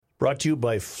Brought to you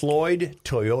by Floyd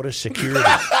Toyota Security.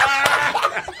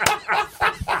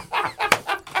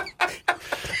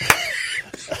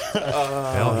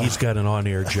 Well, he's got an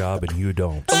on-air job and you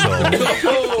don't.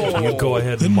 So you go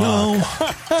ahead and mock.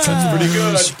 That's pretty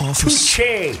good. Touche.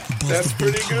 That's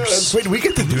pretty good. Wait, do we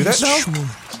get to do that now?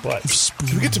 What?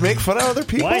 Do we get to make fun of other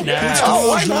people? Why not? Oh,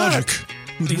 why not?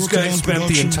 These guys spent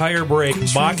the entire break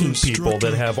mocking people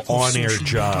that have on-air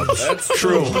jobs. That's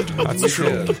true. That's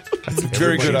true. That's a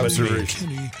very good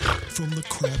observation.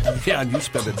 Yeah, and you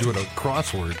spent it doing a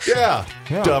crossword. Yeah,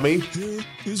 dummy. Here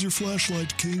is your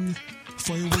flashlight, King.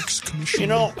 Fireworks commissioner. You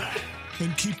know,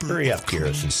 and keeper hurry of up,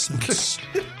 Garrison. common sense.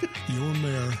 Your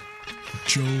mayor,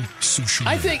 Joe Sushima.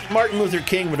 I think Martin Luther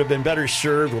King would have been better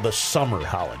served with a summer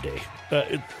holiday.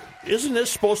 Isn't this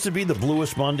supposed to be the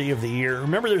bluest Monday of the year?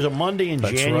 Remember, there's a Monday in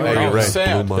January. right. You're right.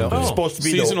 Sad. Blue Monday. It's supposed to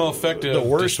be Seasonal affective the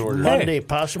worst disorder. Monday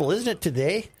possible. Isn't it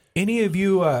today? Any of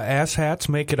you asshats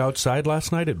make it outside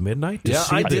last night at midnight? to Yeah,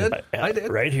 see I the- did. I did.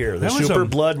 Right here. The That was Super a-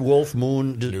 Blood Wolf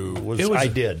Moon I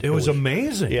did. It was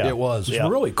amazing. Yeah. It was. It Yeah.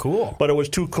 was really cool. But it was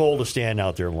too cold to stand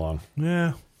out there long.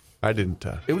 Yeah. I didn't.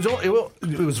 It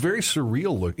was very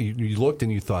surreal. Look, you looked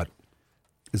and you thought,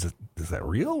 is that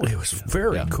real? It was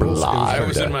very cool. I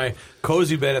was in my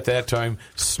cozy bed at that time,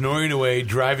 snoring away,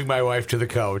 driving my wife to the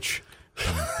couch.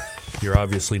 You're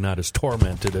obviously not as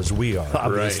tormented as we are.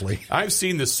 Obviously. Right. I've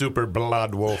seen the Super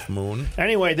Blood Wolf Moon.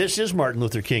 Anyway, this is Martin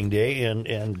Luther King Day,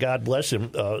 and God bless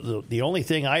him. The only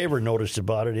thing I ever noticed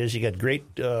about it is you got great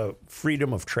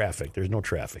freedom of traffic. There's no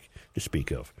traffic to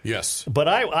speak of. Yes. But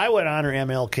I would honor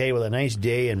MLK with a nice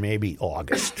day in maybe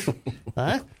August.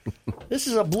 Huh? This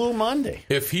is a Blue Monday.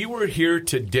 If he were here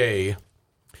today,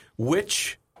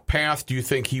 which path do you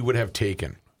think he would have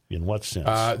taken? In what sense?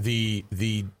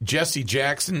 The Jesse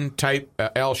Jackson type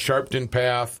Al Sharpton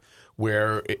path,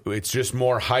 where it's just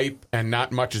more hype and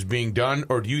not much is being done,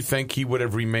 or do you think he would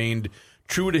have remained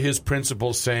true to his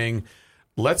principles, saying,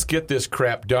 "Let's get this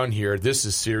crap done here. This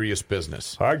is serious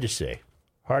business." Hard to say.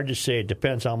 Hard to say. It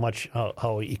depends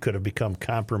how he could have become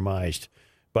compromised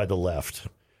by the left.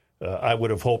 I would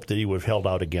have hoped that he would have held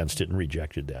out against it and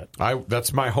rejected that.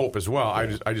 That's my hope as well.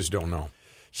 I just don't know.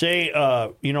 Say,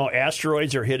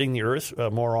 asteroids are hitting the Earth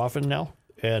more often now,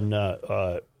 and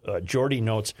Jordy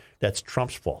notes that's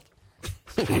Trump's fault.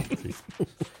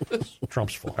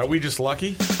 Trump's fault. Are we just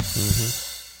lucky?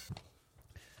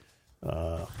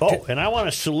 And I want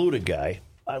to salute a guy.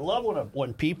 I love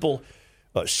when people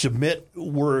submit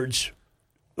words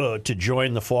to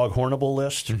join the Foghornable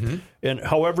list. And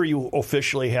however you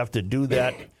officially have to do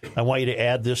that, I want you to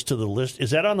add this to the list.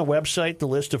 Is that on the website, the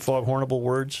list of Foghornable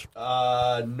words?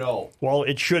 No. Well,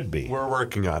 it should be. We're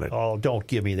working on it. Oh, don't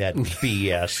give me that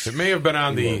BS. It may have been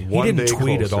on the He didn't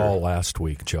tweet closer. at all last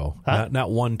week, Joe. Not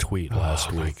one tweet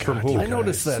last week. From who? I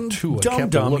noticed that too. I Dumb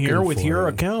kept dumb looking here with for your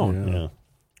it. account.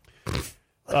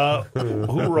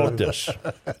 Who wrote this?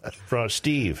 From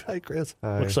Steve. Hi, Chris.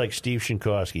 Looks like Steve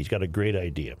Shinkowski. He's got a great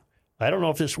idea. I don't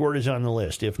know if this word is on the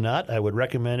list. If not, I would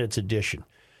recommend its addition.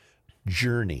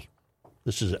 Journey.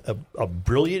 This is a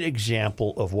brilliant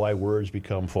example of why words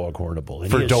become foghornable. And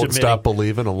For he is Don't Stop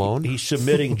Believing alone? He's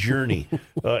submitting Journey.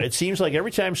 It seems like every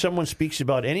time someone speaks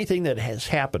about anything that has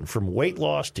happened, from weight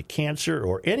loss to cancer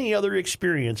or any other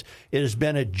experience, it has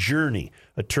been a journey,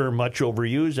 a term much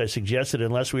overused. I suggest that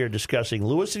unless we are discussing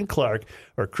Lewis and Clark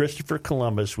or Christopher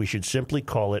Columbus, we should simply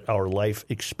call it our life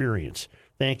experience.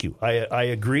 Thank you. I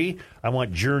agree. I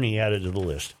want Journey added to the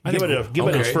list. Give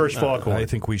it its first foghorn. I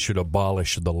think we should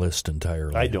abolish the list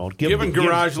entirely. I don't. Given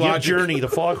Garage Logic, give Journey the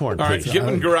foghorn, all right, please.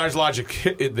 given Garage Logic,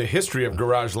 the history of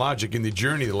Garage Logic in the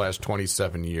journey the last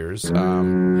 27 years.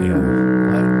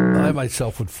 I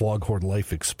myself would foghorn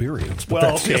life experience, but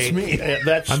Well, that's okay. just me.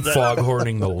 I'm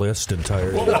foghorning the list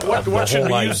entirely. What should the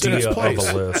be whole used in its idea place?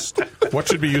 of a list. What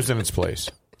should be used in its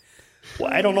place?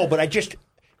 Well, I don't know, but I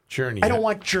Journey. don't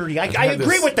want Journey. I had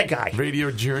agree this with the guy. Radio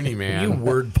Journey, man. You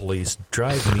word police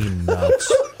drive me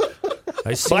nuts.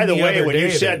 I seen By the way, other when you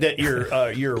day said that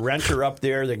your renter up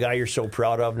there, the guy you're so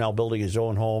proud of, now building his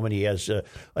own home, and he has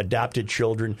adopted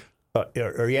children,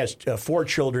 or he has 4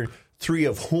 children, 3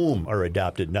 of whom are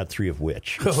adopted, not 3 of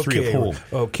which. It's 3 of whom.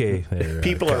 Okay.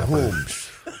 People are whoms.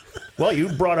 Well, you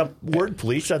brought up word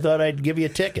police. I thought I'd give you a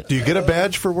ticket. Do you get a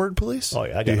badge for Word Police? Oh,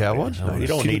 yeah, I Do you got a have one? badge. No, you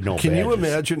don't need no Can you badges.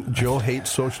 imagine? Joe hates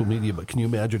social media, but can you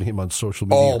imagine him on social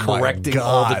media Oh, my correcting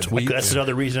all the God. tweets? That's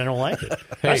another reason I don't like it.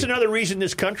 That's another reason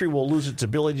this country will lose its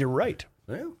ability to write.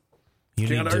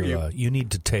 You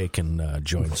need to take and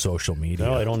join social media.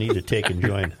 No, I don't need to take and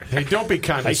join. Hey, don't be I've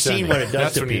condescending. seen what it does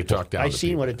That's to when you people. talk down I've to seen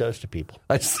people. what it does to people.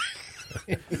 I've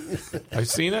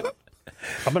seen it.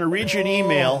 I'm going to read you an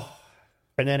email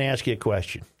and then ask you a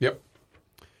question. Yep.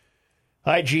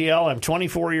 Hi, GL. I'm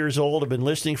 24 years old. I've been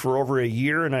listening for over a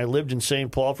year, and I lived in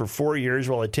St. Paul for 4 years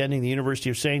while attending the University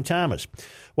of St. Thomas.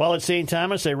 While at St.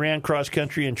 Thomas, I ran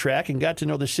cross-country and track and got to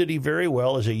know the city very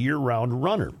well as a year-round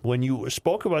runner. When you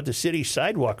spoke about the city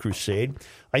sidewalk crusade,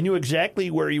 I knew exactly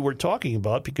where you were talking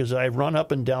about because I've run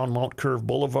up and down Mount Curve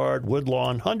Boulevard,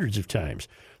 Woodlawn hundreds of times.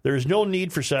 There is no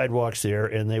need for sidewalks there,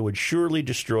 and they would surely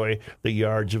destroy the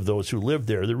yards of those who live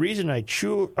there. The reason I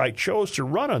chose to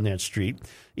run on that street,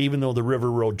 even though the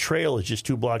River Road Trail is just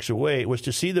 2 blocks away, was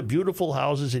to see the beautiful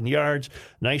houses and yards.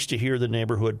 Nice to hear the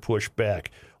neighborhood push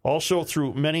back. Also,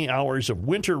 through many hours of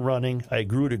winter running, I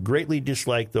grew to greatly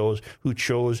dislike those who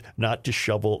chose not to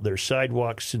shovel their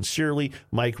sidewalks. Sincerely,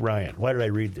 Mike Ryan. Why did I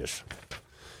read this?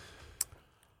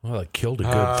 Well, it killed a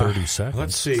good 30 seconds.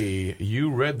 Let's see.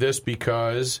 You read this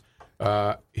because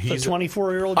he's a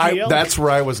 24-year-old GL? That's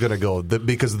where I was going to go,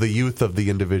 because of the youth of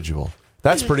the individual.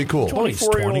 That's pretty cool. Well, he's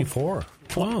 24.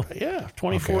 Wow. Yeah,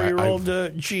 24-year-old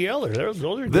GLer. Those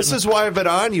are good. This is why I've been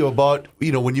on you about,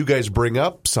 when you guys bring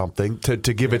up something to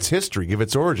give its history, give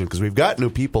its origin, because we've got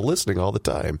new people listening all the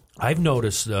time. I've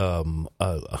noticed a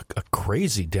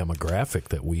crazy demographic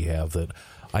that we have that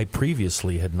I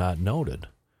previously had not noted.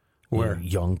 Where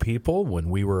young people, when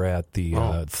we were at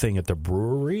the thing at the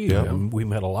brewery, we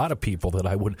met a lot of people that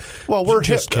I would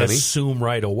just assume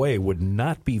right away would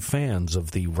not be fans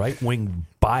of the right-wing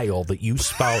bile that you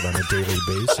spout on a daily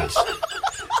basis.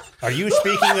 Are you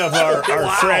speaking of our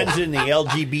friends in the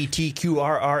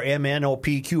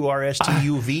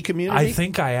LGBTQRRMNOPQRSTUV community? I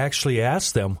think I actually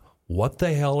asked them, what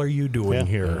the hell are you doing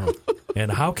here?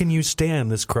 And how can you stand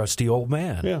this crusty old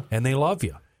man? Yeah. And they love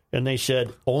you. And they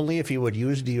said, only if you would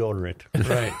use deodorant.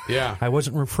 right. Yeah. I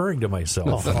wasn't referring to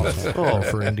myself. I was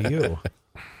referring to you.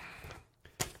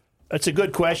 That's a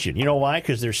good question. You know why?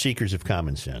 Because they're seekers of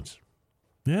common sense.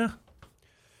 Yeah.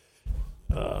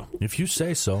 If you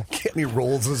say so. Kenny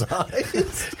rolls his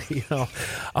eyes.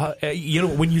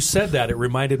 When you said that, it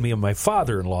reminded me of my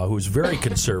father-in-law, who's very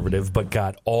conservative, but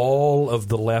got all of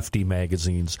the lefty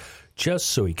magazines just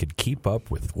so he could keep up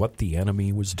with what the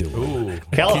enemy was doing. Ooh,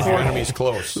 California enemy's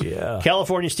close. Yeah.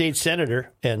 California State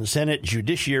Senator and Senate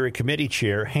Judiciary Committee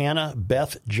Chair Hannah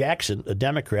Beth Jackson, a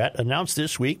Democrat, announced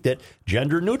this week that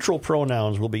gender-neutral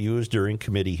pronouns will be used during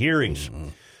committee hearings. Mm-hmm.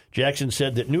 Jackson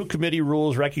said that new committee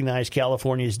rules recognize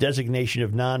California's designation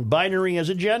of non-binary as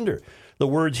a gender. The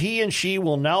words he and she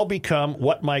will now become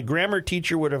what my grammar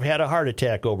teacher would have had a heart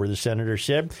attack over, the senator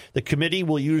said. The committee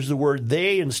will use the word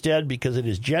they instead because it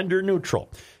is gender neutral.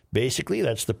 Basically,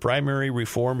 that's the primary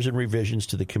reforms and revisions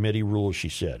to the committee rules, she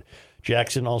said.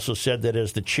 Jackson also said that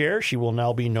as the chair, she will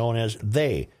now be known as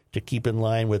they, to keep in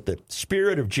line with the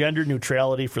spirit of gender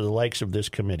neutrality for the likes of this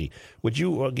committee. Would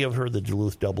you give her the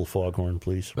Duluth double foghorn,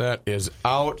 please? That is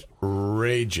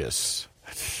outrageous.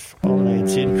 Well,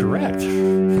 it's incorrect.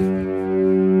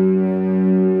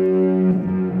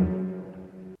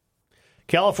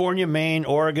 California, Maine,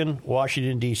 Oregon,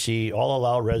 Washington, D.C. all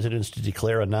allow residents to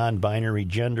declare a non-binary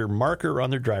gender marker on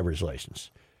their driver's license.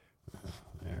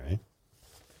 All right.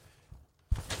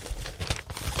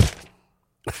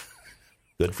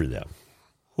 Good for them.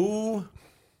 Who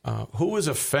is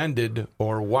offended,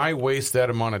 or why waste that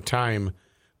amount of time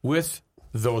with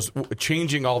those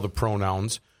changing all the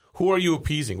pronouns? Who are you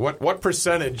appeasing? What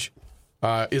percentage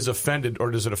is offended,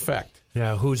 or does it affect?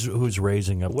 Yeah, who's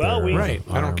raising up their right?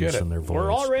 I don't get it. And their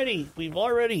voice. We've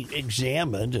already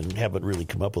examined and haven't really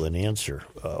come up with an answer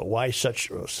why such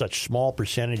small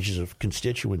percentages of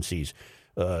constituencies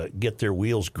get their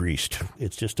wheels greased.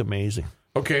 It's just amazing.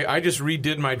 Okay, I just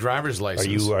redid my driver's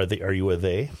license. Are you a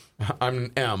they? I'm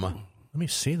an M. Let me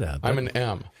see that. I'm an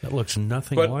M. That looks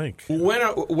nothing but like.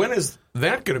 When is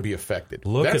that going to be affected?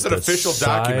 That's an the official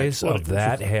size document. of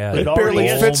that head. It barely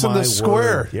fits in the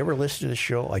square. You ever listen to the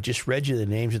show? I just read you the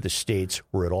names of the states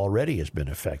where it already has been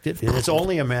affected, and it's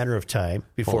only a matter of time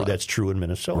before that's true in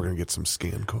Minnesota. We're going to get some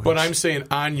scan coins. But I'm saying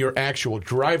on your actual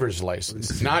driver's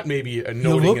license, not maybe a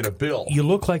noting in a bill. You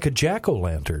look like a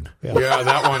jack-o'-lantern. Yeah,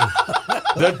 that one.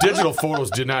 The digital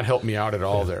photos did not help me out at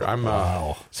all there.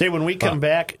 Wow. Say, when we come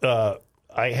back,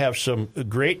 I have some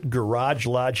great Garage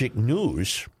Logic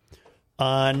news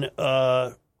on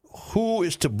who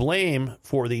is to blame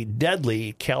for the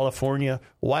deadly California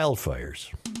wildfires.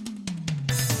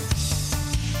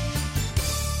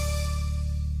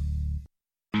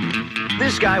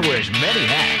 This guy wears many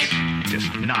hats,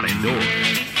 just not indoors.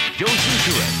 Joe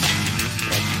Soucheray.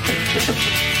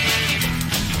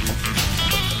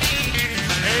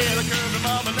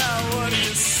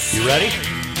 You ready?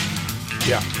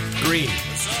 Yeah. Green.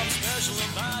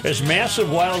 As massive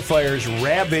wildfires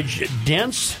ravaged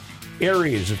dense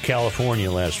areas of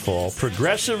California last fall,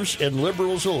 progressives and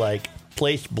liberals alike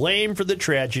placed blame for the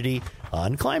tragedy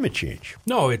on climate change.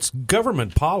 No, it's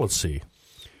government policy.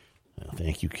 Well,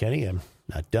 thank you, Kenny. I'm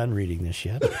not done reading this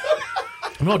yet.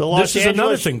 No, this is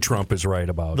another thing Trump is right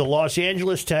about. The Los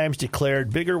Angeles Times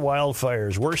declared bigger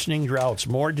wildfires, worsening droughts,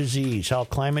 more disease, how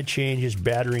climate change is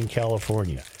battering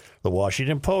California. The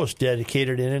Washington Post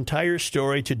dedicated an entire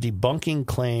story to debunking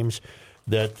claims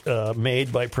that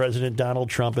made by President Donald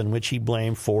Trump in which he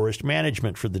blamed forest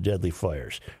management for the deadly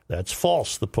fires. That's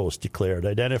false, the Post declared,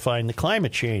 identifying the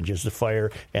climate change as the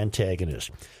fire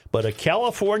antagonist. But a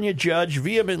California judge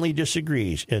vehemently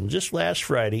disagrees and just last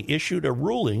Friday issued a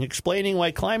ruling explaining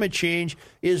why climate change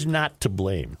is not to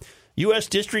blame. U.S.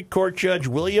 District Court Judge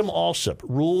William Alsup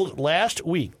ruled last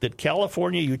week that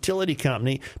California utility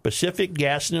company Pacific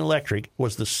Gas and Electric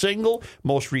was the single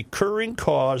most recurring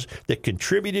cause that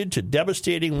contributed to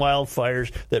devastating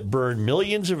wildfires that burned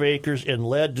millions of acres and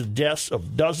led to deaths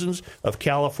of dozens of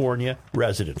California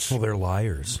residents. Well, they're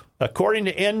liars. According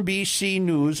to NBC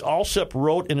News, Alsup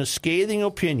wrote in a scathing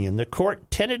opinion, the court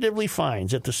tentatively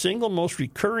finds that the single most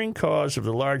recurring cause of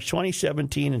the large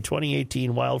 2017 and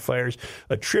 2018 wildfires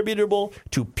attributable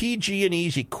to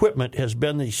PG&E's equipment has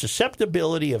been the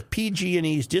susceptibility of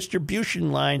PG&E's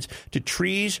distribution lines to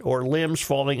trees or limbs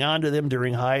falling onto them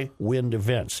during high wind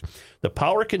events. The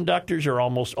power conductors are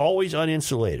almost always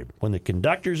uninsulated. When the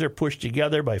conductors are pushed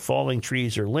together by falling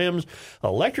trees or limbs,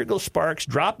 electrical sparks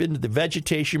drop into the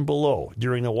vegetation below.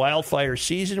 During the wildfire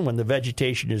season, when the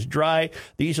vegetation is dry,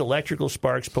 these electrical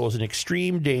sparks pose an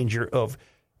extreme danger of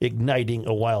igniting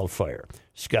a wildfire.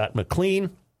 Scott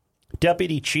McLean,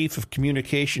 Deputy Chief of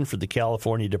Communication for the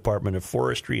California Department of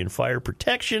Forestry and Fire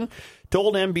Protection,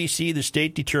 told NBC the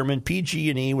state determined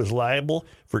PG&E was liable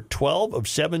for 12 of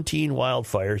 17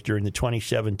 wildfires during the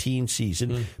 2017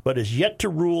 season, but is yet to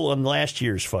rule on last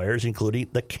year's fires, including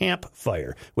the Camp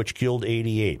Fire, which killed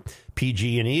 88.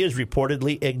 PG&E has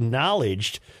reportedly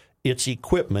acknowledged its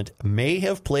equipment may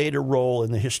have played a role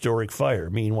in the historic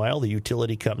fire. Meanwhile, the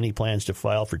utility company plans to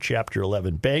file for Chapter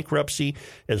 11 bankruptcy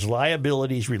as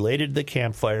liabilities related to the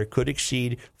Camp Fire could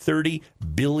exceed $30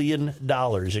 billion,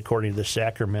 according to the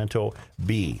Sacramento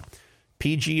Bee.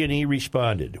 PG&E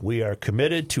responded, "We are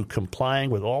committed to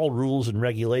complying with all rules and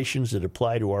regulations that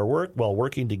apply to our work while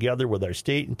working together with our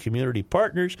state and community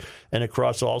partners and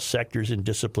across all sectors and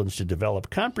disciplines to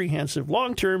develop comprehensive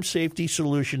long-term safety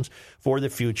solutions for the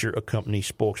future," a company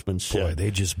spokesman said. Boy, they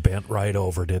just bent right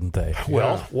over, didn't they?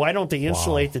 Well, why don't they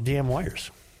insulate the damn wires?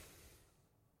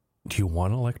 Do you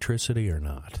want electricity or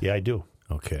not? Yeah, I do.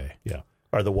 Okay. Yeah.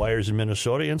 Are the wires in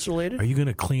Minnesota insulated? Are you going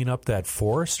to clean up that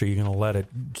forest, or are you going to let it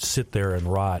sit there and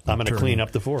rot? I'm going to clean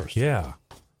up the forest. Yeah.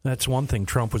 That's one thing.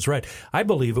 Trump was right. I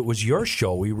believe it was your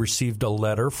show. We received a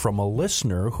letter from a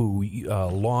listener who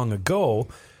long ago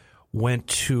went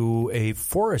to a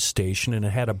forest station and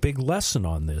it had a big lesson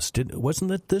on this.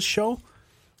 Wasn't it this show?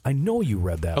 I know you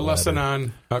read that A lesson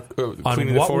letter. on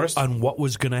cleaning the forest? On what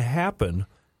was going to happen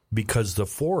because the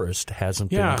forest hasn't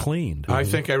been cleaned. I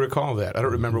think I recall that. I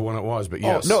don't remember when it was, but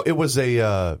yes. Oh, no, it was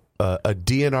a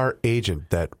DNR agent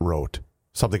that wrote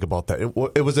something about that.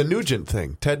 It was a Nugent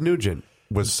thing. Ted Nugent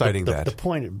was citing that. The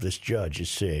point of this judge is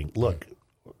saying, look,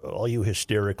 all you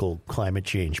hysterical climate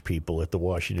change people at the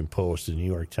Washington Post and the New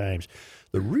York Times,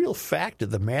 the real fact of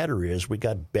the matter is we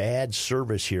got bad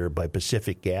service here by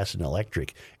Pacific Gas and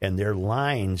Electric, and their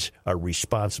lines are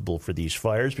responsible for these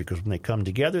fires because when they come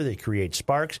together, they create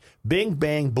sparks. Bing,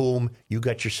 bang, boom, you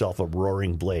got yourself a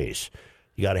roaring blaze.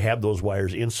 You got to have those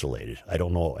wires insulated. I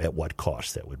don't know at what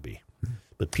cost that would be.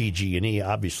 But PG&E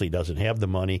obviously doesn't have the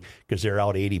money because they're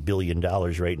out $80 billion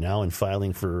right now and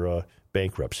filing for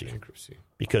bankruptcy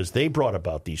because they brought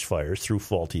about these fires through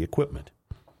faulty equipment.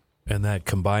 And that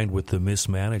combined with the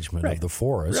mismanagement of the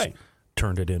forest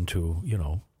turned it into,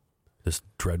 this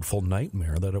dreadful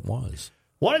nightmare that it was.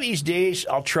 One of these days,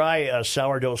 I'll try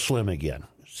Sourdough Slim again.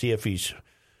 See if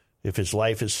his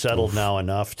life is settled now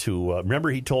enough to remember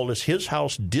he told us his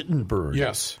house didn't burn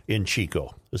in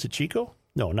Chico. Was it Chico?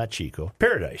 No, not Chico.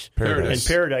 Paradise. In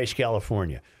Paradise,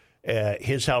 California.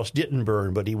 His house didn't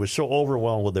burn, but he was so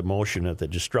overwhelmed with emotion at the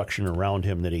destruction around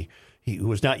him that he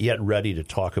was not yet ready to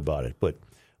talk about it. But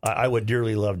I would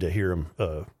dearly love to hear him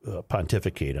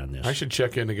pontificate on this. I should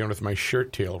check in again with my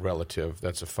shirt tail relative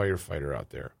that's a firefighter out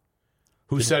there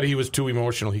who said he was too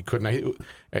emotional. He couldn't.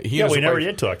 We never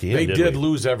did talk to him. They did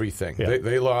lose everything. Yeah.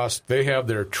 They lost. They have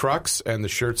their trucks and the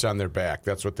shirts on their back.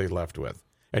 That's what they left with.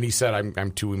 And he said,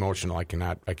 I'm too emotional. I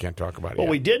can't talk about it Well,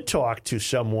 yet. we did talk to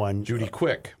someone. Judy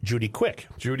Quick.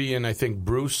 Judy and I think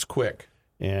Bruce Quick.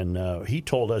 And he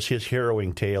told us his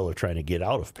harrowing tale of trying to get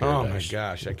out of Paradise. Oh, my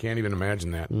gosh. I can't even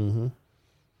imagine that. Mm-hmm.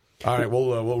 All right, we'll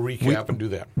recap and do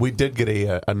that. We did get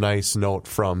a nice note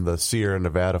from the Sierra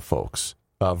Nevada folks,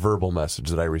 a verbal message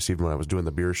that I received when I was doing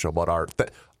the beer show about our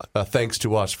thanks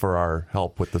to us for our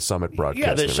help with the Summit broadcast.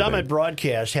 Yeah, the Summit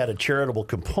broadcast had a charitable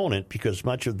component because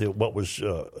much of what was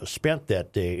spent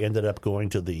that day ended up going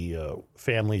to the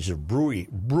families of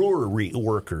brewery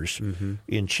workers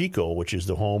in Chico, which is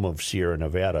the home of Sierra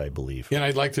Nevada, I believe. And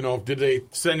I'd like to know, did they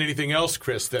send anything else,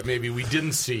 Chris, that maybe we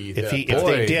didn't see? If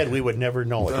they did, we would never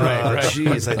know it. Right.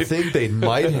 Jeez, I think they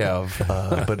might have,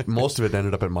 but most of it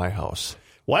ended up at my house.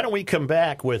 Why don't we come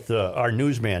back with our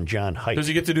newsman, John Haidt? Does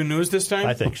he get to do news this time?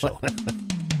 I think so.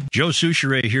 Joe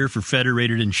Souchere here for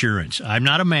Federated Insurance. I'm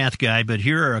not a math guy, but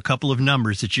here are a couple of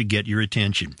numbers that should get your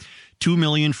attention.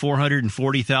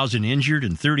 2,440,000 injured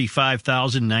and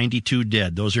 35,092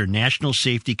 dead. Those are National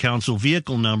Safety Council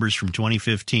vehicle numbers from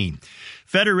 2015.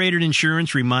 Federated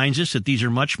Insurance reminds us that these are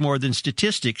much more than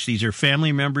statistics. These are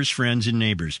family members, friends, and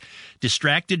neighbors.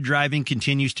 Distracted driving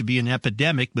continues to be an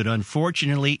epidemic, but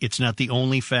unfortunately, it's not the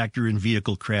only factor in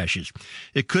vehicle crashes.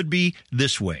 It could be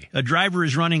this way. A driver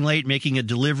is running late making a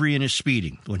delivery and is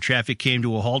speeding. When traffic came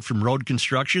to a halt from road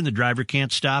construction, the driver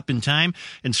can't stop in time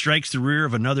and strikes the rear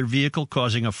of another vehicle,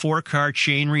 causing a 4-car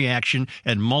chain reaction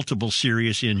and multiple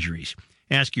serious injuries.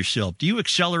 Ask yourself, do you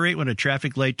accelerate when a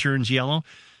traffic light turns yellow?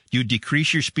 Do you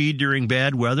decrease your speed during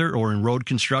bad weather or in road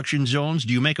construction zones?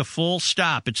 Do you make a full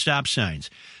stop at stop signs?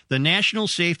 The National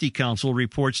Safety Council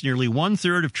reports nearly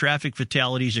 1/3 of traffic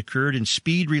fatalities occurred in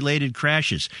speed-related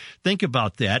crashes. Think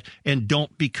about that and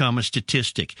don't become a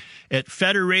statistic. At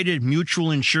Federated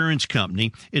Mutual Insurance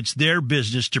Company, it's their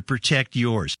business to protect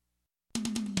yours.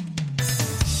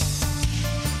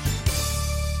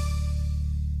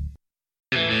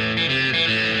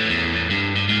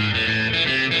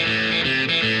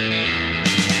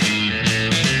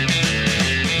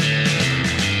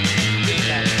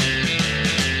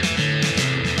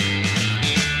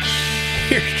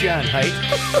 Here's John Haidt.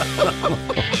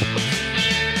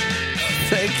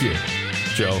 Thank you,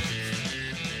 Joe.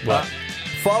 What?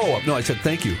 Follow up. No, I said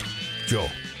thank you, Joe.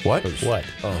 What? What?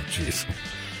 Oh, jeez.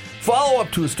 Follow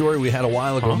up to a story we had a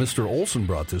while ago. Mr. Olson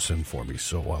brought this in for me,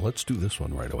 so let's do this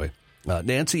one right away.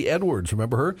 Nancy Edwards,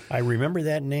 remember her? I remember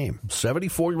that name.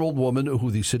 74-year-old woman who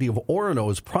the city of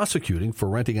Orono is prosecuting for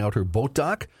renting out her boat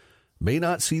dock may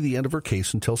not see the end of her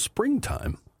case until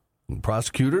springtime. And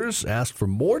prosecutors asked for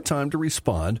more time to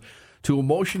respond to a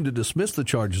motion to dismiss the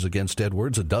charges against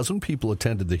Edwards. A dozen people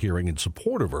attended the hearing in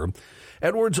support of her.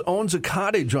 Edwards owns a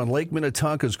cottage on Lake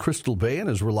Minnetonka's Crystal Bay and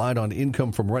has relied on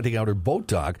income from renting out her boat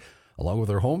dock along with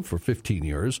her home for 15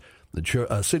 years.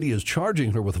 The city is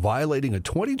charging her with violating a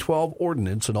 2012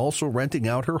 ordinance and also renting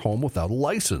out her home without a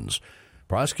license.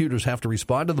 Prosecutors have to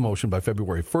respond to the motion by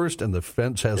February 1st, and the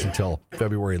defense has until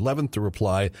February 11th to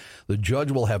reply. The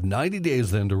judge will have 90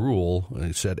 days then to rule,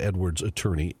 said Edwards'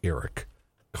 attorney, Eric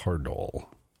Cardole.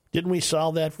 Didn't we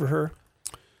solve that for her?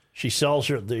 She sells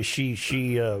her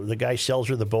the guy sells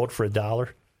her the boat for $1,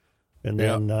 and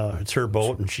then it's her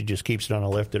boat, and she just keeps it on a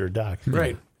lift at her dock.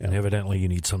 Right. And evidently you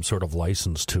need some sort of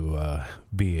license to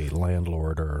be a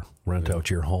landlord or rent out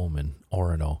your home in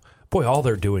Orono. Boy, all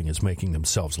they're doing is making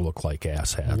themselves look like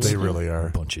asshats. They really are. A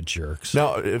bunch of jerks.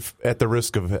 Now, if at the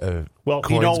risk of well,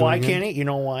 you know why, Kenny? You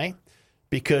know why?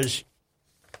 Because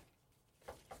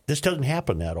this doesn't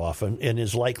happen that often and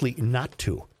is likely not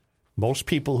to. Most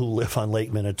people who live on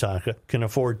Lake Minnetonka can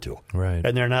afford to. Right.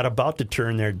 And they're not about to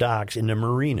turn their docks into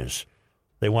marinas.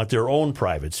 They want their own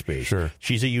private space. Sure.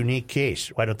 She's a unique case.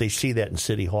 Why don't they see that in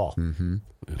City Hall? Mm-hmm.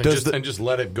 And just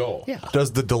let it go. Yeah.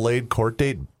 Does the delayed court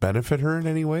date benefit her in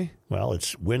any way? Well,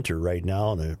 it's winter right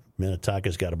now, and the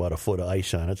Minnetonka's got about a foot of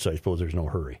ice on it, so I suppose there's no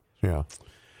hurry. Yeah.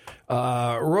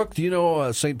 Rook, do you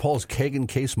know St. Paul's Kagan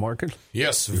Case Market?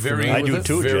 Yes, I do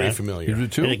too, very John. familiar. You do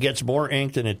too? And it gets more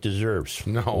ink than it deserves.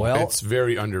 No, Well, it's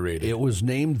very underrated. It was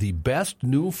named the best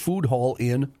new food hall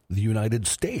in the United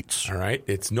States. All right,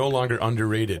 it's no longer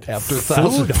underrated. After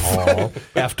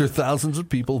thousands of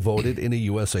people voted in a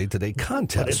USA Today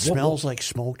contest. But it smells like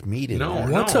smoked meat in No, there.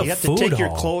 no. What's a You have to food take your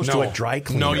hall? clothes to a dry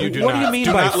cleaner. No, you do What not. do you mean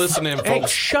do by not listen to him, Hey,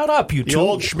 folks. shut up, you The two.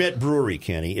 old Schmidt Brewery,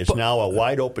 Kenny, is now a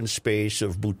wide open space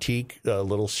of boutique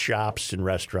little shops and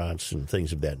restaurants and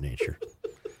things of that nature.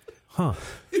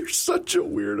 You're such a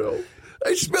weirdo.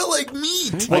 I smell like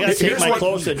meat. I got to take here's my what-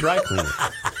 clothes to a dry cleaner.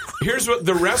 Here's what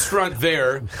the restaurant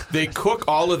there, they cook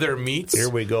all of their meats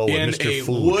Here we go with in Mr. a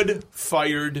Food.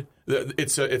 wood-fired,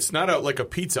 it's not like a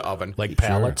pizza oven. Like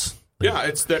pallets? Yeah,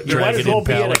 it's that. You might as well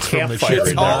be at a pallets from the campfire.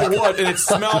 It's all wood, and it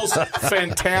smells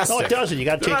fantastic. No, it doesn't. You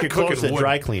got to They're take not your clothes to cooking the wood.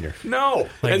 dry cleaner. No,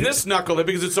 and this knucklehead,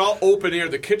 because it's all open air.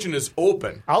 The kitchen is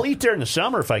open. I'll eat there in the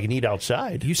summer if I can eat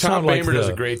outside. You Tom sound like Bamer does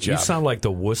a great You job. sound like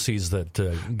the wussies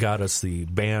that got us the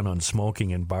ban on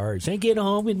smoking in bars. I get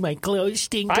home and my clothes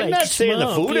stink I'm like not saying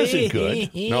the smoke. food isn't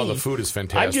good. No, the food is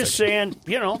fantastic. I'm just saying,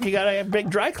 you got to have a big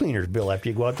dry cleaners bill after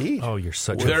you go out to eat. Oh, you're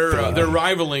such They're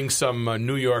rivaling some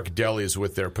New York delis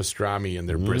with their pastrami and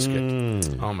their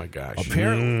brisket. Oh my gosh!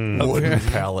 Wooden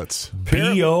pallets.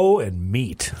 B.O. and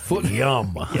meat.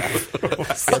 Yum.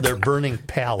 Yeah, they're burning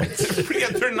pallets. Yeah,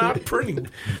 they're not burning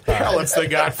pallets they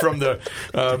got from the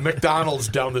McDonald's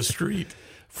down the street.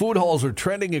 Food halls are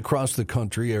trending across the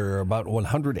country. There are about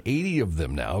 180 of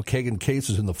them now. Kagan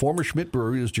cases in the former Schmidt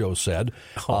Brewery, as Joe said.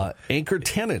 Anchor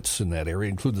tenants in that area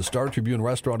include the Star Tribune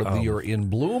Restaurant of the Year in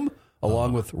Bloom,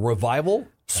 along with Revival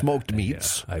Smoked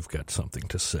Meats. Yeah, I've got something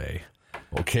to say.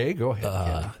 Okay, go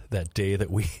ahead. That day that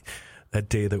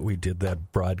we did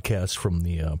that broadcast from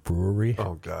the brewery,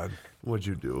 Oh, God. What'd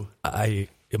you do? I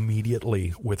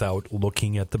immediately, without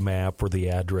looking at the map or the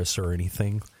address or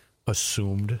anything,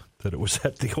 assumed that it was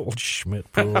at the old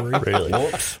Schmidt Brewery. Really?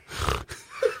 Whoops.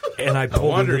 And I pulled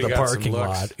wonder into you the got some parking looks.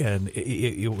 lot, and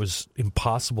it was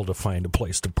impossible to find a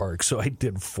place to park. So I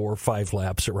did 4 or 5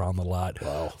 laps around the lot.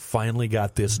 Wow. Finally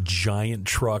got this giant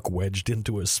truck wedged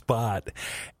into a spot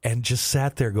and just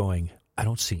sat there going, I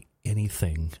don't see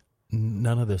anything.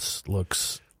 None of this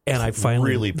looks... And I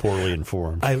finally... Really poorly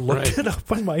informed. I looked it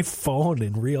up on my phone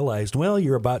and realized, well,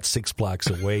 you're about 6 blocks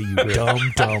away, you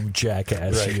dumb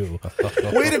jackass, you.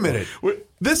 Wait a minute.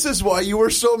 This is why you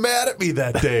were so mad at me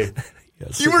that day.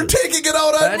 Yes. You were taking it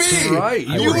out on That's me. right.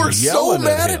 You were so yelling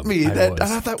mad at at him. me I that was.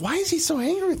 and I thought, why is he so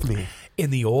angry with me? In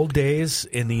the old days,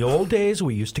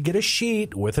 we used to get a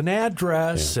sheet with an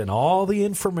address and all the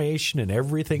information and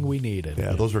everything we needed.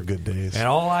 Yeah, those were good days. And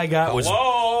all I got was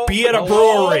Hello? be at a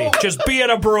Hello? brewery. Just be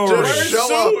at a brewery. Just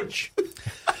show up. Such.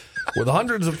 With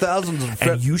hundreds of thousands of...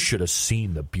 And you should have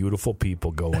seen the beautiful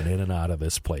people going in and out of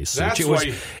this place. That's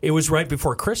It was right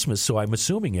before Christmas, so I'm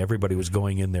assuming everybody was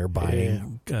going in there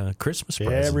buying Christmas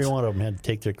presents. Every one of them had to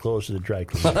take their clothes to the dry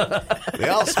cleaner. They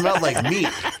all smelled like meat.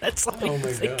 That's all I'm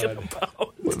thinking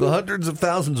about. With the hundreds of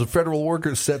thousands of federal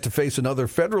workers set to face another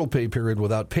federal pay period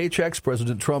without paychecks,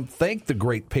 President Trump thanked the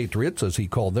great patriots, as he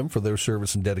called them, for their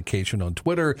service and dedication on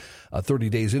Twitter. 30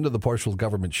 days into the partial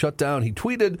government shutdown, he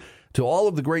tweeted, "To all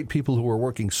of the great people who are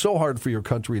working so hard for your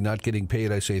country and not getting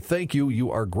paid, I say thank you.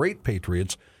 You are great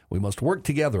patriots. We must work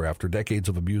together after decades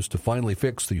of abuse to finally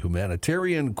fix the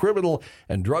humanitarian, criminal,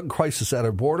 and drug crisis at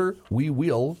our border. We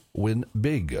will win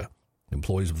big."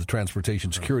 Employees of the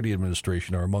Transportation Security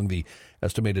Administration are among the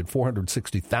estimated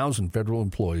 460,000 federal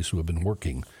employees who have been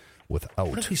working without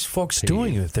What are these folks pay.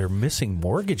 doing if they're missing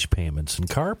mortgage payments and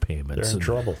car payments? They're in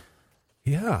trouble.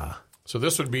 Yeah. So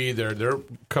this would be they're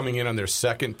coming in on their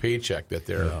second paycheck that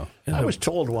they're. I was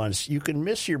told once you can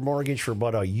miss your mortgage for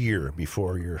about a year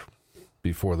before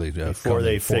they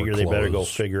figure they better go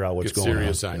figure out what's Get going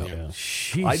serious on. on you.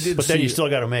 Jeez. I did But then see- you still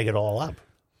got to make it all up.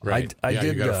 Right. I yeah,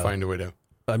 did, you got to find a way to.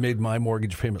 I made my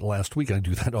mortgage payment last week. I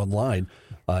do that online,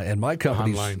 and my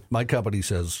company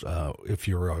says if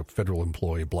you're a federal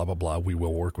employee, blah blah blah, we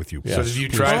will work with you. So did you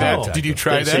try Please that? contact Did you us.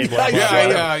 try Did it say that? blah, blah,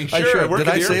 blah? Yeah, sure. work Did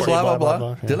at I the say airport. blah blah blah?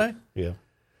 yeah. Did I? Yeah.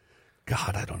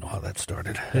 God, I don't know how that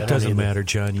started. It doesn't matter,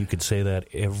 John. You could say that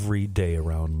every day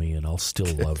around me, and I'll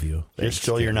still love you. It's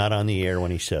still you're not on the air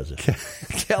when he says it.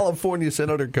 California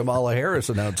Senator Kamala Harris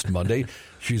announced Monday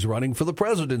she's running for the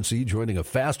presidency, joining a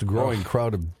fast-growing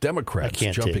crowd of Democrats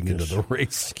can't jumping take into this. the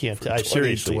race. I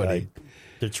seriously, 2020.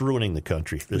 it's ruining the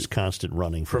country. This constant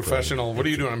running for Professional. What are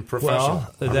you doing? I'm professional.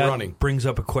 Well, I'm that running. brings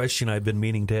up a question I've been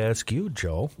meaning to ask you,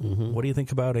 Joe. What do you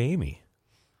think about Amy?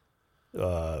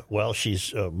 Well,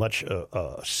 she's much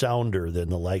sounder than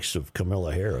the likes of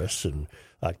Kamala Harris and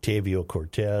Octavio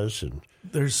Cortez, and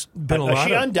There's been a lot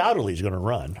she of undoubtedly is going to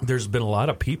run. There's been a lot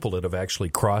of people that have actually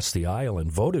crossed the aisle and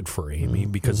voted for Amy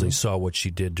because they saw what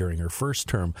she did during her first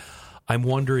term. I'm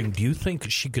wondering, do you think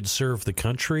she could serve the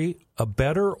country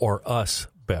better or us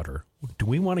better? Do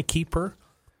we want to keep her,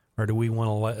 or do we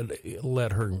want to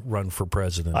let her run for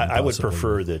president? I would possibly?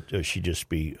 prefer that she just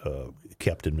be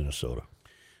kept in Minnesota.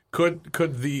 Could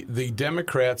the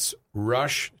Democrats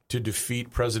rush to defeat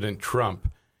President Trump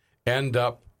end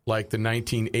up like the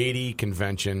 1980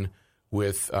 convention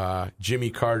with Jimmy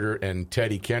Carter and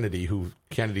Teddy Kennedy, who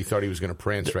Kennedy thought he was going to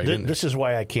prance right in there? This is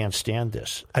why I can't stand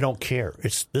this. I don't care.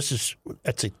 It's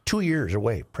 2 years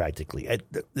away practically.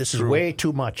 This is way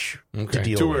too much to Okay,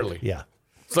 deal too with. early. Yeah,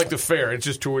 It's like the fair. It's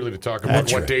just too early to talk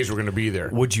about what days we're going to be there.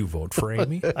 Would you vote for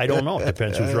Amy? I don't know. It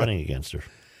depends who's running against her.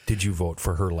 Did you vote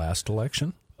for her last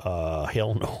election?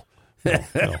 Hell no.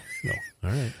 No.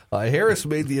 All right. Harris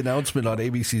made the announcement on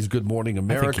ABC's Good Morning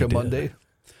America Monday.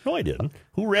 No, I didn't.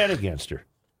 Who ran against her?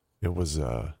 It was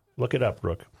Look it up,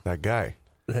 Brooke. that guy.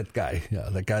 That guy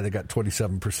that got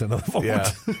 27% of the vote.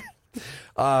 Yeah.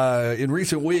 In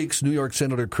recent weeks, New York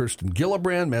Senator Kirsten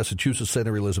Gillibrand, Massachusetts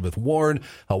Senator Elizabeth Warren,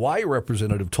 Hawaii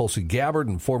Representative Tulsi Gabbard,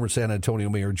 and former San Antonio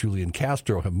Mayor Julian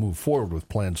Castro have moved forward with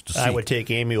plans to seek I would take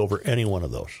Amy over any one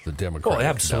of those. the Democratic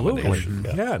absolutely. nomination.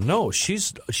 Yeah, no,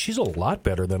 she's a lot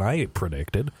better than I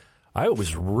predicted. I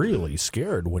was really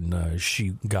scared when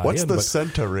she got What's in. the but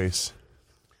Senta race?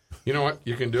 You know what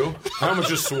you can do? I almost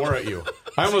just swore at you.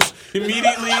 I almost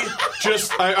immediately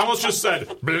just said,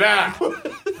 blah.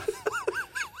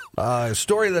 A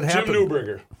story that Jim happened.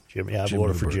 Newberger. I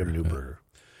voted for Jim Newberger.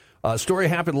 Story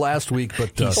happened last week,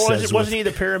 but Wasn't he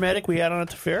the paramedic we had on at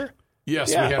the fair?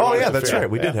 Yes, Yeah. we had Oh, one at yeah, the that's fair. right.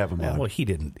 We did have him on. well, he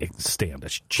didn't stand a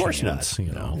chance. Of course not.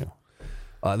 You know.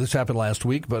 This happened last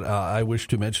week, but I wish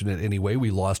to mention it anyway. We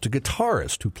lost a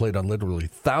guitarist who played on literally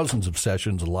thousands of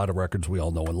sessions, a lot of records we all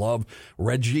know and love.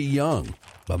 Reggie Young,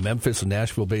 a Memphis and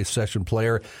Nashville-based session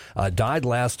player, died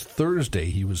last Thursday.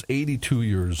 He was 82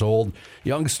 years old.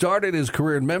 Young started his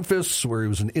career in Memphis, where he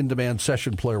was an in-demand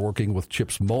session player working with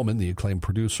Chips Moman, the acclaimed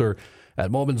producer. At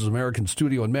Moman's American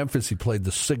studio in Memphis, he played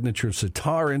the signature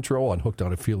sitar intro on Hooked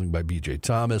on a Feeling by B.J.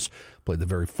 Thomas, played the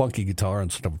very funky guitar on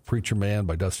Son of a Preacher Man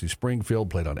by Dusty Springfield,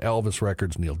 played on Elvis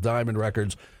records, Neil Diamond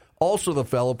records, also the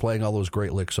fellow playing all those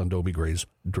great licks on Dobie Gray's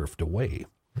Drift Away.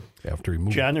 After he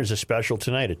moved. John, there's a special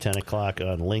tonight at 10 o'clock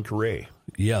on Link Ray.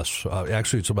 Yes.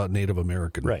 Actually, it's about Native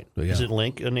American. Right. Yeah. Is it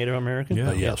Link, a Native American?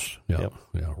 Yes. Yeah. Yep.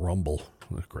 Yeah. Rumble.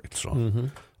 A great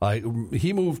song.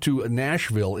 He moved to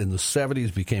Nashville in the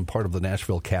 70s, became part of the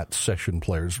Nashville Cat session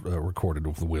players, recorded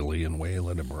with Willie and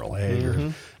Waylon and Merle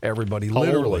Haggard. Everybody How old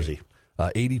literally. was he?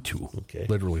 82. Okay.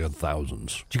 Literally on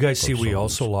thousands. Did you guys see of we songs.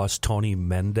 also lost Tony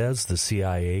Mendez, the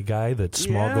CIA guy that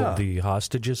smuggled the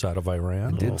hostages out of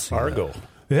Iran? Did see Argo. that.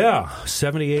 Yeah,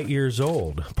 78 years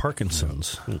old,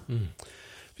 Parkinson's.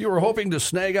 If you were hoping to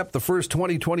snag up the first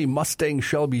 2020 Mustang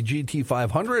Shelby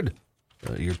GT500,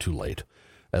 you're too late.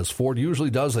 As Ford usually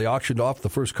does, they auctioned off the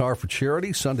first car for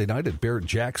charity Sunday night at Barrett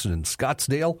Jackson in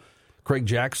Scottsdale. Craig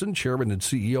Jackson, chairman and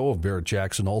CEO of Barrett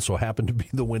Jackson, also happened to be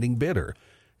the winning bidder.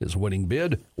 His winning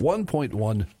bid,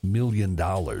 $1.1 million.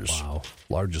 Wow.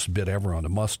 Largest bid ever on a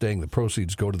Mustang. The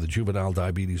proceeds go to the Juvenile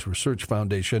Diabetes Research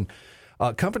Foundation.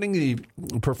 Accompanying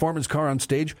the performance car on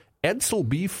stage, Edsel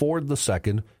B. Ford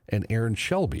II and Aaron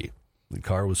Shelby. The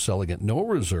car was selling at no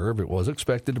reserve. It was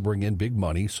expected to bring in big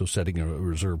money, so setting a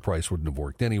reserve price wouldn't have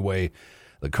worked anyway.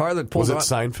 The car that pulled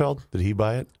Was it Seinfeld? Did he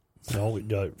buy it? No,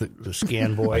 the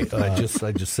scan boy. I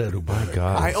just said who bought it.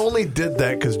 I only did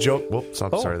that because Joe. Whoops,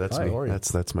 I'm sorry. That's hi, me. how are you?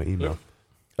 That's my email.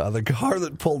 The car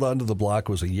that pulled onto the block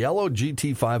was a yellow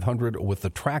GT500 with the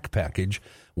track package.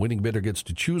 Winning bidder gets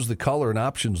to choose the color and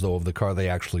options, though, of the car they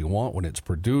actually want when it's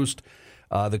produced.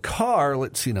 The car,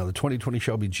 let's see now, the 2020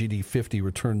 Shelby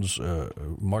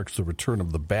GD50 marks the return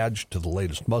of the badge to the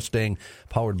latest Mustang,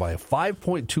 powered by a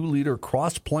 5.2-liter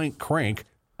cross-plank crank.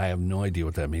 I have no idea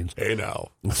what that means. Hey, now.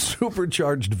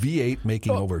 Supercharged V8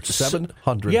 making over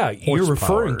 700 Yeah, you're horsepower.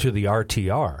 referring to the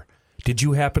RTR. Did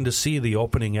you happen to see the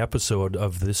opening episode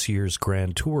of this year's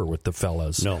Grand Tour with the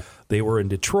fellas? No. They were in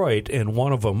Detroit, and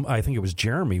one of them, I think it was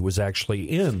Jeremy, was actually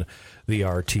in the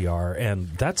RTR, and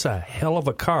that's a hell of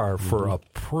a car for a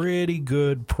pretty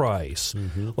good price.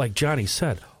 Like Johnny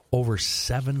said, over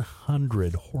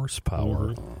 700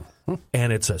 horsepower,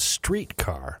 and it's a street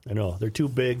car. I know. They're too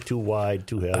big, too wide,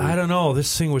 too heavy. I don't know.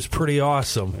 This thing was pretty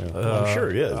awesome. Well, I'm sure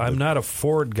it is, I'm but- not a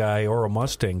Ford guy or a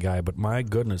Mustang guy, but my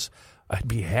goodness, I'd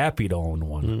be happy to own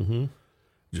one.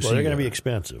 Well, they're going to be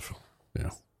expensive.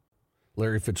 Yeah.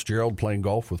 Larry Fitzgerald playing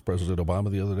golf with President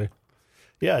Obama the other day.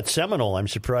 Yeah, at Seminole, I'm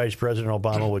surprised President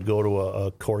Obama would go to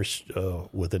a course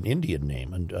with an Indian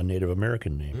name, a Native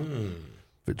American name.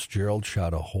 Fitzgerald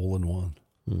shot a hole-in-one.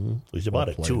 He's about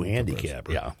a Playing two with the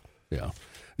handicapper. president. Yeah.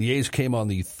 The A's came on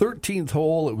the 13th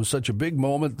hole. It was such a big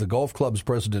moment. The golf club's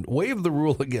president waived the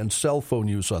rule against cell phone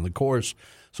use on the course,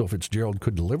 so Fitzgerald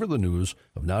could deliver the news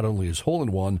of not only his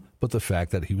hole-in-one, but the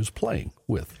fact that he was playing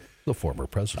with the former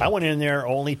president. I went in there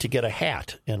only to get a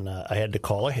hat, and I had to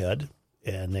call ahead,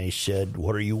 and they said,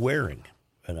 "What are you wearing?"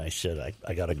 And I said,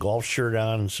 I got a golf shirt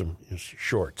on and some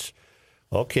shorts.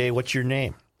 Okay, what's your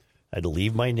name? I had to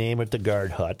leave my name at the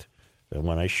guard hut. And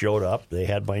when I showed up, they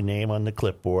had my name on the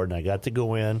clipboard, and I got to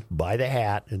go in, buy the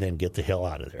hat, and then get the hell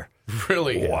out of there.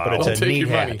 Really? But Don't it's a take neat your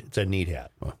hat. money. It's a neat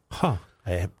hat.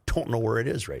 I don't know where it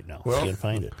is right now. I can't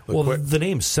find it. Well, the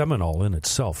name Seminole in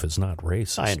itself is not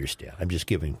racist. I understand. I'm just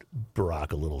giving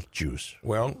Barack a little juice.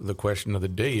 Well, the question of the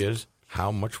day is,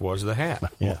 how much was the hat?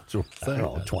 Yeah, I don't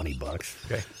know, $20.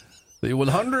 Okay. The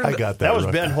 100. I got that. That was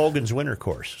right. Ben Hogan's winter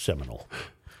course, Seminole.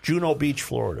 Juno Beach,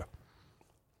 Florida.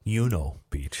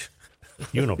 Beach.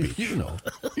 Juno Beach. You know.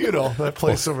 That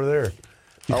place over there.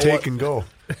 You take and go.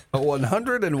 A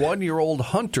 101-year-old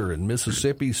hunter in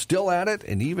Mississippi still at it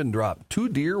and even dropped 2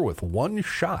 deer with 1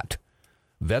 shot.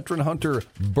 Veteran hunter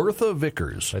Bertha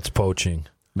Vickers That's poaching.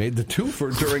 made the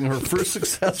twofer during her first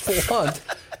successful hunt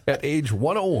at age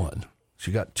 101.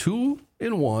 She got 2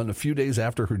 in 1 a few days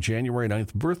after her January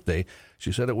 9th birthday.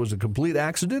 She said it was a complete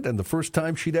accident and the first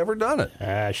time she'd ever done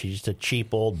it. She's just a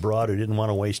cheap old broad who didn't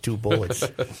want to waste 2 bullets.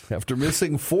 After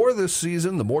missing 4 this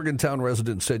season, the Morgantown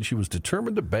resident said she was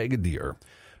determined to bag a deer.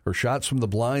 Her shots from the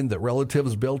blind that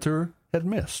relatives built her had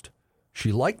missed.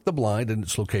 She liked the blind and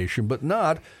its location, but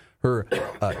not her,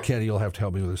 Kenny, you'll have to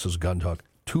help me with this, is gun talk,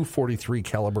 .243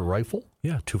 caliber rifle.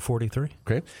 Yeah, 243.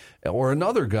 Okay. Or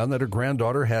another gun that her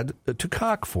granddaughter had to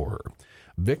cock for her.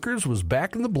 Vickers was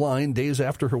back in the blind days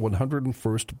after her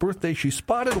 101st birthday. She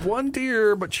spotted 1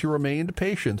 deer, but she remained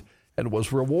patient and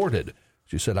was rewarded.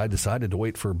 She said, I decided to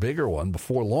wait for a bigger one.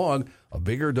 Before long, a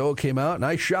bigger doe came out and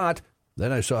I shot.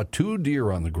 Then I saw 2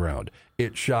 deer on the ground.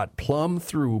 It shot plumb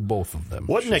through both of them.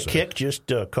 Wouldn't a kick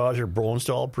just cause her bones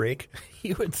to all break?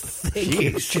 You would think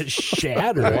it was just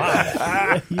shattered.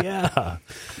 Wow. Yeah.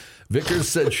 Vickers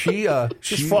said she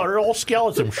Just fought her whole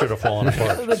skeleton should have fallen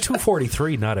apart. The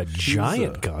 243, not a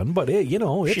giant gun, but it's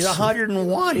She's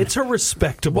 101. It's a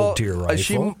respectable deer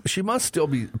rifle. She must still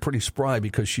be pretty spry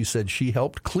because she said she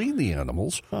helped clean the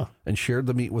animals and shared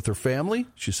the meat with her family.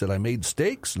 She said, I made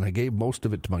steaks and I gave most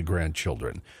of it to my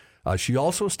grandchildren. She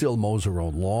also still mows her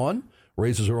own lawn,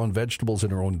 raises her own vegetables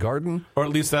in her own garden. Or at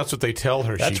least that's what they tell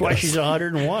her. That's why she's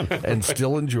 101. And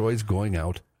still enjoys going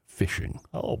out fishing.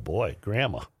 Oh, boy,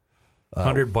 Grandma.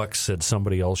 $100 said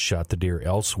somebody else shot the deer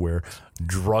elsewhere,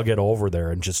 drug it over there,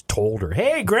 and just told her,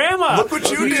 "Hey, Grandma, Look what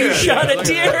you did. shot a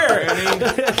deer."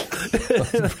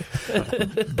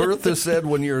 Bertha said,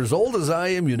 when you're as old as I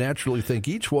am, you naturally think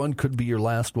each one could be your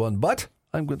last one, but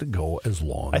I'm going to go as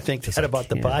long I think as that I about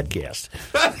the can. podcast.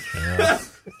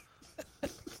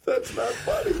 That's not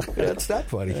funny. That's not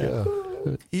funny. Yeah.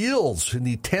 Eels in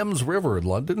the Thames River in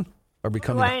London are Do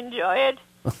becoming... I enjoy it?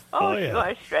 Oh, yeah. do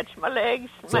I stretch my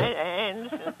legs, my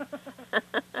hands,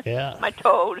 Yeah, my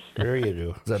toes? there you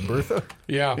do. Is that Bertha?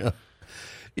 Yeah.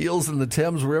 Eels in the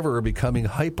Thames River are becoming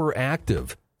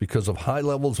hyperactive because of high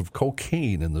levels of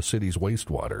cocaine in the city's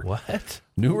wastewater. What?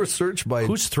 New research by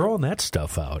Who's throwing that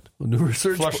stuff out?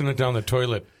 Flushing it down the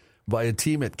toilet. by a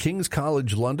team at King's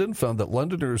College London found that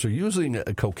Londoners are using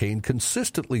cocaine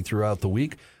consistently throughout the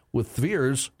week, with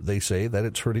fears, they say, that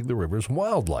it's hurting the river's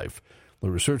wildlife. The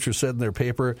researchers said in their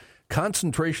paper,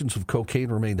 concentrations of cocaine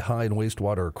remained high in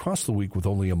wastewater across the week with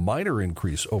only a minor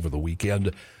increase over the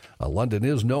weekend. London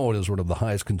is known as one of the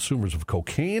highest consumers of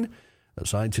cocaine.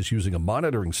 Scientists using a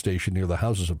monitoring station near the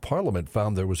Houses of Parliament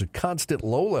found there was a constant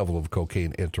low level of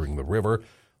cocaine entering the river.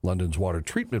 London's water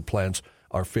treatment plants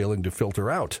are failing to filter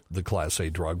out the Class A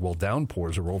drug, while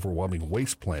downpours are overwhelming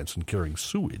waste plants and carrying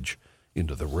sewage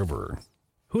into the river.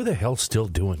 Who the hell's still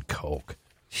doing coke?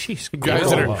 Jeez, Guys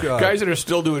that are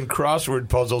still doing crossword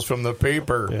puzzles from the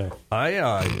paper.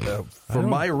 Yeah. For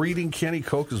my reading, Kenny,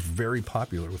 Coke is very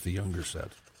popular with the younger set.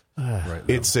 Right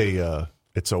now.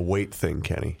 It's a weight thing,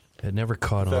 Kenny. It never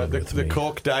caught on with The me.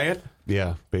 Coke diet,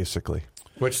 Yeah, basically.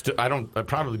 which it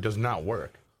probably does not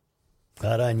work.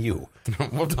 Not on you.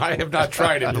 Well, I have not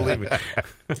tried it, believe me.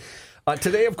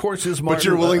 Today, of course, is Martin. But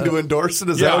you're willing to endorse it?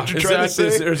 Is that what you're trying to say?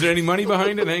 Is there any money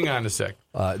behind it? Hang on a sec.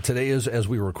 Today is, as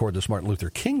we record this, Martin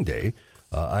Luther King Day.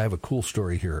 I have a cool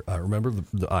story here. Remember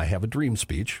the I Have a Dream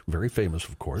speech, very famous,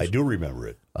 of course. I do remember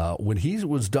it. When he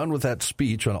was done with that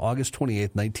speech on August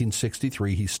 28,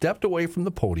 1963, he stepped away from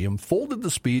the podium, folded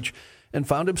the speech, and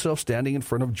found himself standing in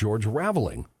front of George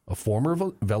Raveling, a former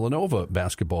Villanova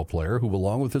basketball player who,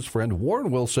 along with his friend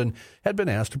Warren Wilson, had been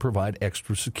asked to provide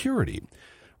extra security.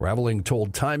 Raveling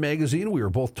told Time magazine, "We were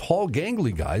both tall,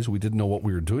 gangly guys. We didn't know what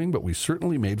we were doing, but we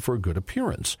certainly made for a good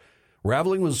appearance."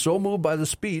 Raveling was so moved by the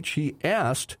speech, he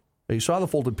saw the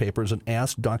folded papers and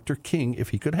asked Dr. King if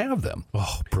he could have them.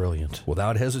 Oh, brilliant.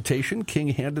 Without hesitation, King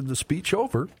handed the speech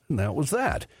over, and that was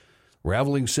that.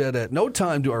 Raveling said, "At no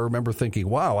time do I remember thinking,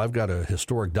 wow, I've got a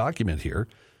historic document here."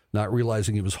 Not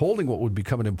realizing he was holding what would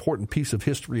become an important piece of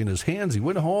history in his hands, he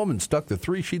went home and stuck the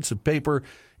 3 sheets of paper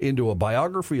into a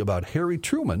biography about Harry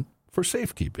Truman for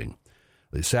safekeeping.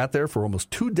 They sat there for almost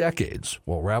 2 decades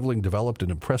while Raveling developed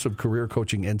an impressive career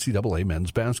coaching NCAA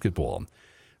men's basketball.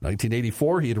 In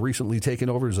 1984, he had recently taken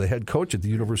over as the head coach at the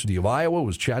University of Iowa,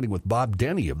 was chatting with Bob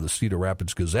Denny of the Cedar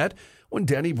Rapids Gazette when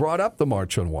Denny brought up the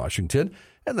March on Washington,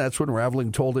 and that's when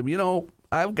Raveling told him,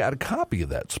 I've got a copy of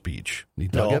that speech. And he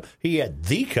dug it. He had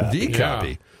the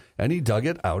copy. And he dug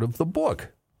it out of the book.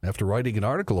 After writing an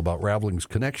article about Raveling's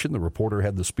connection, the reporter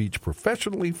had the speech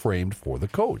professionally framed for the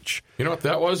coach. You know what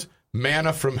that was?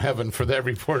 Manna from heaven for that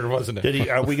reporter, wasn't it?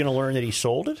 Are we going to learn that he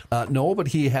sold it? No, but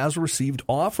he has received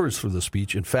offers for the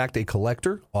speech. In fact, a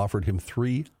collector offered him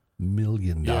 $3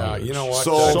 million. Yeah, you know what?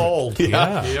 Sold.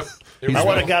 Yeah. Yep. I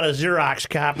would have got a Xerox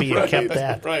copy and kept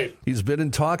that. Right. He's been in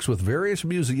talks with various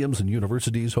museums and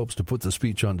universities, hopes to put the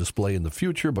speech on display in the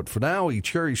future, but for now he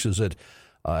cherishes it,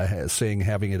 saying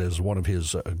having it as one of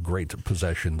his great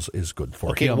possessions is good for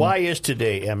him. Okay, why is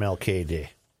today MLK Day?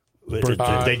 They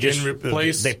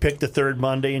picked the third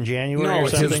Monday in January or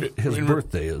something? His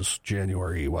birthday is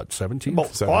January, 17th? Well,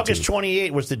 17th. August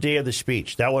 28th was the day of the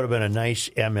speech. That would have been a nice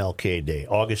MLK Day.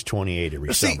 August 28th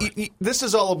every summer. See, this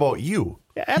is all about you.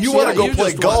 Yeah, you want to go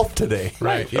play golf today.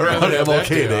 Right. Or on MLK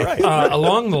Day. Right.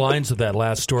 Along the lines of that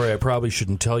last story, I probably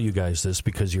shouldn't tell you guys this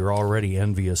because you're already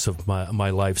envious of my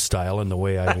lifestyle and the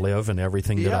way I live and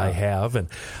everything that I have and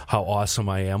how awesome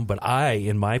I am. But I,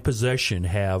 in my possession,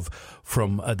 have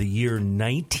from the year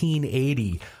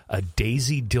 1980 a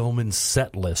Daisy Dillman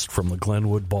set list from the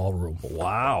Glenwood Ballroom.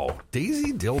 Wow.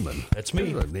 Daisy Dillman. That's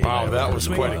me. Wow, that was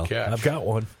quite a catch. I've got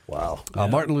one. Wow.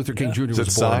 Martin Luther King Jr. Is was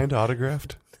it signed,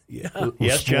 autographed? was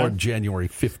Yes, born John? January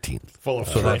 15th.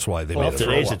 So that's why they made it.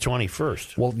 Today's the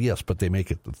 21st. Well, yes, but they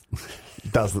make it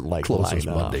Doesn't like closes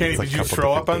line up. Monday. Kenny, It's like did you a couple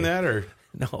throw up different on days.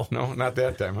 that? Or no, not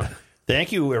that time, huh?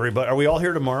 Thank you, everybody. Are we all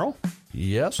here tomorrow?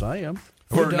 Yes, I am.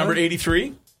 For number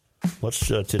 83? What's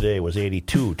today was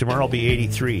 82. Tomorrow will be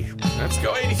 83. Let's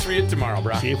go 83 at tomorrow,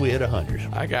 bro. See if we hit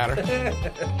 100. I got her.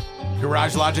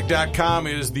 GarageLogic.com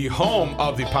is the home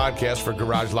of the podcast for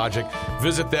Garage Logic.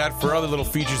 Visit that for other little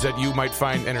features that you might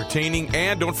find entertaining.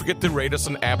 And don't forget to rate us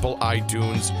on Apple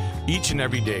iTunes each and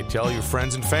every day. Tell your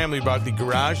friends and family about the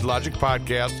Garage Logic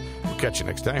podcast. We'll catch you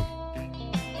next time.